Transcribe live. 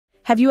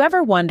Have you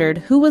ever wondered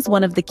who was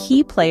one of the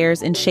key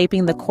players in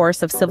shaping the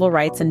course of civil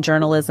rights and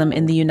journalism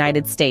in the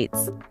United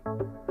States?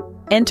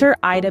 Enter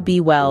Ida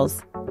B.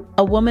 Wells,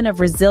 a woman of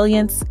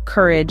resilience,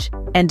 courage,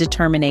 and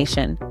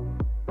determination.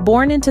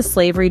 Born into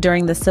slavery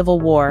during the Civil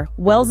War,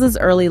 Wells's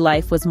early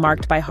life was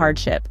marked by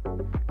hardship.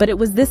 But it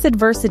was this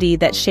adversity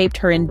that shaped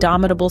her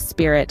indomitable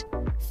spirit,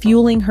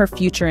 fueling her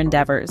future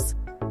endeavors.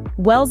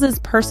 Wells's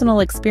personal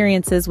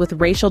experiences with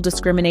racial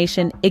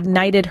discrimination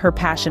ignited her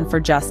passion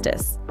for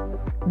justice.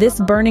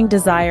 This burning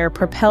desire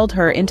propelled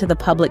her into the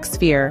public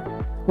sphere,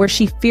 where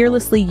she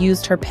fearlessly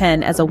used her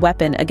pen as a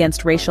weapon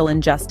against racial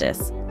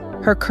injustice.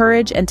 Her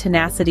courage and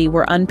tenacity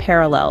were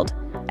unparalleled,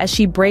 as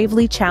she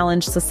bravely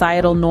challenged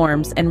societal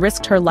norms and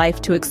risked her life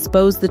to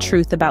expose the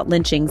truth about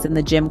lynchings in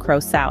the Jim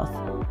Crow South.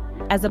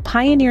 As a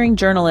pioneering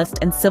journalist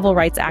and civil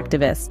rights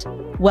activist,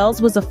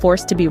 Wells was a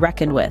force to be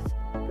reckoned with.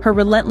 Her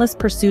relentless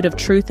pursuit of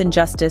truth and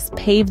justice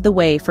paved the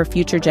way for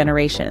future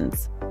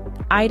generations.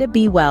 Ida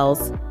B.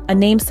 Wells, a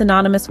name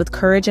synonymous with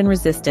courage and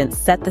resistance,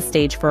 set the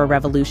stage for a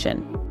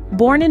revolution.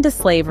 Born into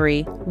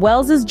slavery,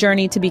 Wells's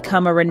journey to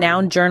become a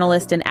renowned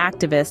journalist and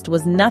activist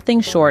was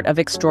nothing short of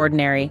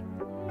extraordinary.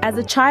 As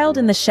a child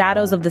in the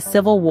shadows of the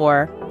Civil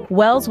War,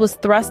 Wells was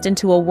thrust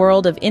into a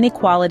world of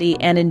inequality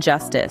and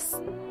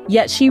injustice.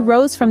 Yet she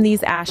rose from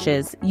these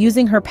ashes,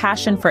 using her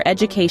passion for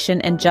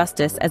education and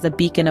justice as a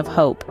beacon of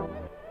hope.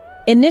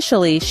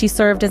 Initially, she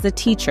served as a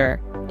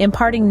teacher,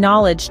 imparting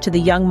knowledge to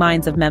the young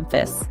minds of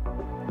Memphis.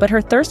 But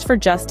her thirst for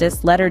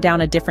justice led her down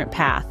a different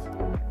path,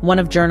 one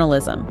of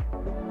journalism.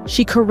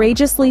 She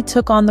courageously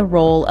took on the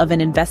role of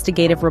an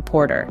investigative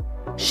reporter,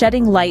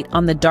 shedding light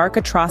on the dark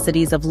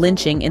atrocities of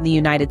lynching in the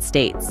United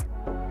States.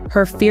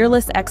 Her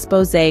fearless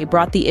exposé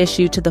brought the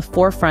issue to the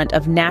forefront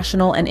of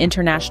national and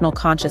international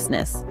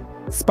consciousness,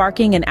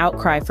 sparking an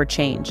outcry for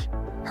change.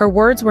 Her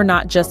words were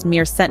not just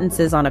mere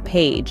sentences on a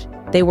page,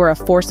 they were a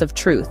force of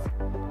truth,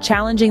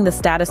 challenging the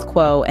status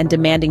quo and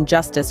demanding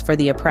justice for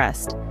the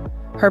oppressed.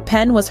 Her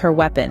pen was her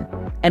weapon,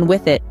 and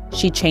with it,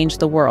 she changed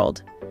the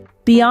world.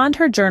 Beyond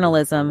her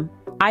journalism,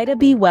 Ida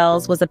B.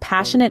 Wells was a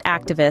passionate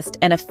activist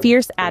and a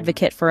fierce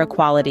advocate for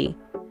equality.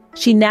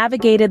 She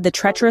navigated the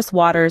treacherous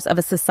waters of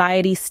a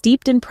society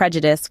steeped in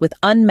prejudice with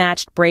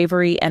unmatched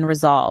bravery and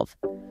resolve.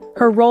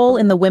 Her role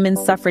in the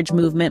women's suffrage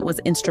movement was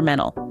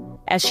instrumental,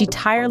 as she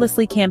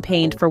tirelessly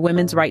campaigned for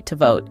women's right to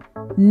vote,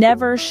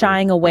 never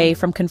shying away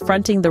from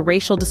confronting the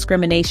racial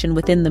discrimination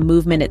within the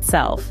movement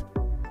itself.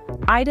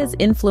 Ida's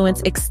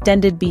influence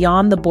extended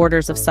beyond the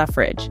borders of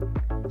suffrage.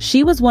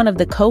 She was one of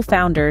the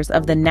co-founders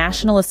of the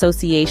National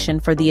Association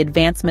for the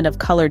Advancement of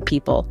Colored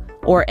People,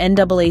 or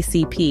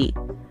NAACP,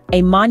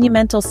 a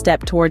monumental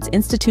step towards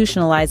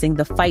institutionalizing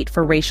the fight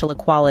for racial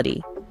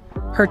equality.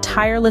 Her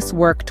tireless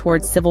work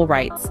towards civil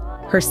rights,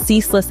 her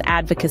ceaseless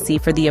advocacy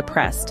for the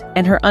oppressed,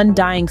 and her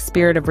undying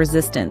spirit of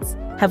resistance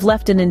have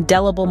left an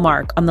indelible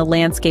mark on the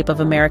landscape of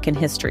American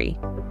history.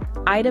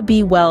 Ida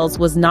B. Wells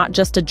was not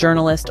just a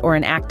journalist or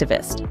an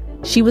activist.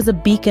 She was a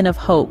beacon of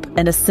hope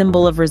and a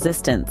symbol of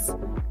resistance.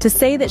 To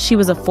say that she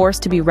was a force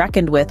to be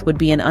reckoned with would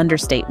be an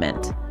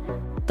understatement.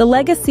 The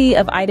legacy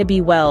of Ida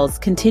B. Wells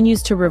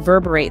continues to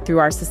reverberate through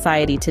our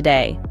society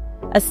today.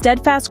 A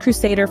steadfast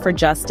crusader for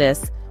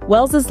justice,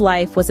 Wells's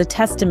life was a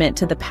testament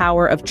to the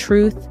power of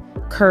truth,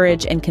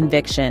 courage, and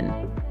conviction.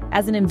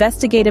 As an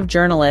investigative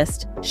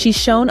journalist, she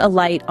shone a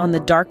light on the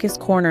darkest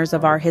corners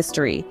of our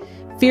history,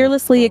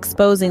 fearlessly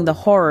exposing the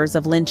horrors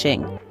of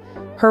lynching.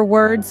 Her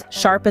words,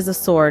 sharp as a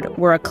sword,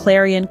 were a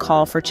clarion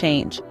call for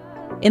change.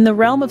 In the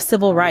realm of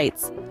civil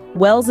rights,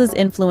 Wells's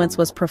influence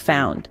was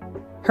profound.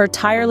 Her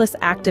tireless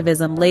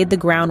activism laid the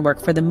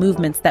groundwork for the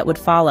movements that would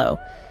follow,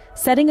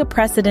 setting a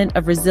precedent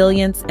of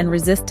resilience and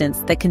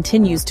resistance that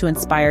continues to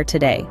inspire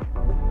today.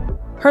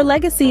 Her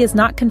legacy is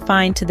not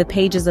confined to the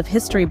pages of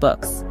history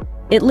books.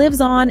 It lives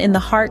on in the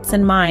hearts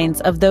and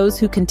minds of those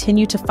who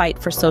continue to fight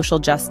for social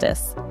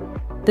justice.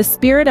 The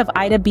spirit of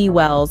Ida B.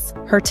 Wells,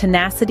 her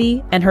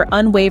tenacity, and her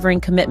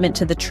unwavering commitment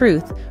to the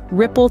truth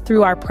ripple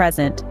through our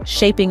present,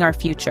 shaping our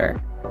future.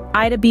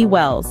 Ida B.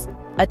 Wells,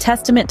 a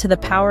testament to the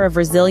power of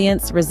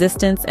resilience,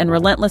 resistance, and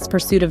relentless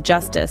pursuit of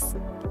justice,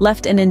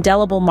 left an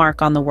indelible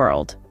mark on the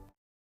world.